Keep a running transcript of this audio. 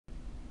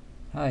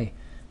Hi,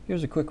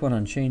 here's a quick one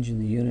on changing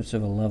the units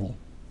of a level.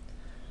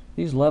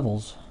 These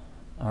levels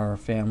are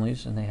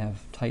families and they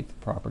have type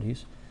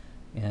properties,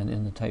 and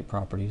in the type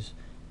properties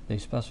they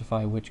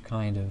specify which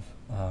kind of,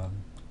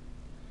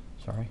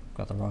 sorry,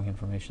 got the wrong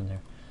information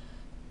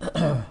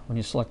there. When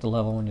you select a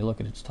level, when you look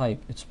at its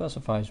type, it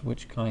specifies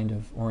which kind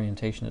of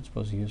orientation it's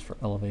supposed to use for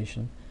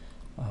elevation,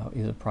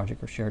 either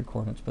project or shared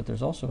coordinates, but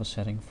there's also a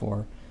setting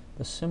for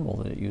the symbol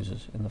that it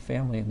uses, and the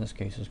family in this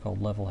case is called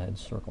level head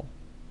circle.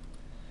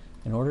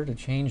 In order to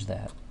change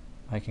that,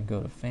 I can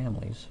go to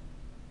Families,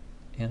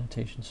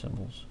 Annotation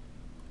Symbols,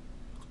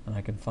 and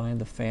I can find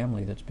the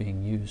family that's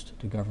being used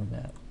to govern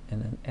that,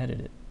 and then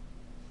edit it.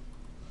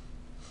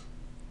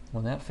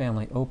 When that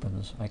family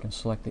opens, I can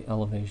select the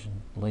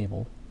elevation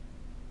label,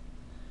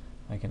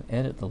 I can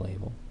edit the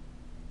label,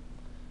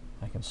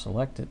 I can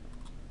select it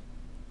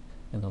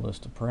in the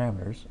list of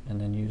parameters, and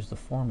then use the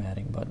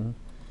formatting button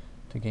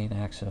to gain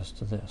access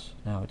to this.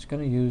 Now it's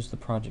going to use the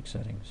project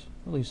settings,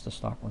 at least the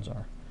stock ones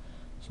are.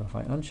 So if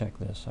I uncheck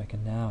this, I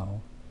can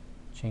now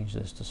change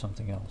this to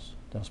something else.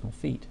 Decimal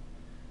feet,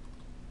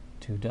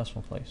 2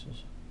 decimal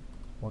places,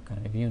 what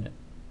kind of unit.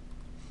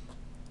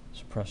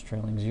 Suppress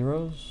trailing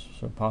zeros,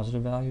 so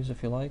positive values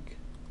if you like.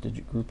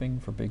 Digit grouping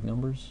for big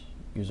numbers,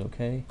 use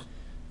OK,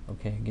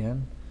 OK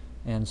again,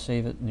 and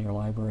save it in your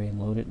library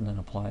and load it and then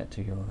apply it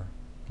to your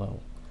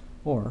level.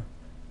 Or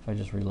if I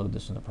just reload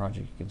this in the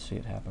project, you can see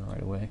it happen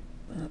right away.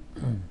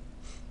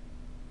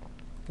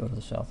 Go to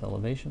the south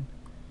elevation.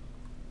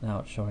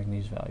 Now it's showing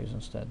these values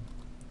instead.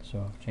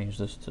 So I've changed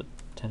this to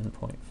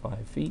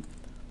 10.5 feet.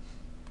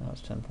 Now it's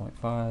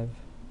 10.5,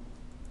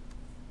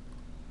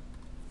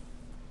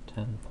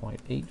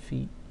 10.8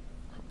 feet.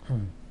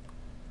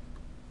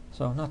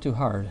 So not too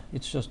hard.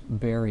 It's just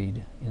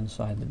buried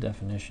inside the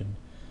definition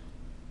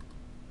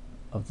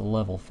of the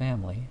level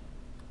family,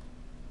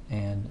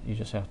 and you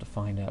just have to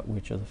find out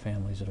which of the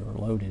families that are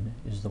loaded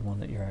is the one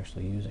that you're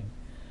actually using.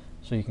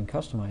 So you can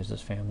customize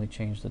this family,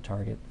 change the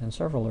target, and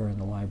several are in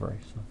the library.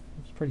 So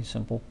it's pretty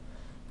simple.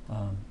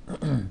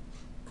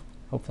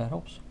 Hope that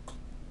helps.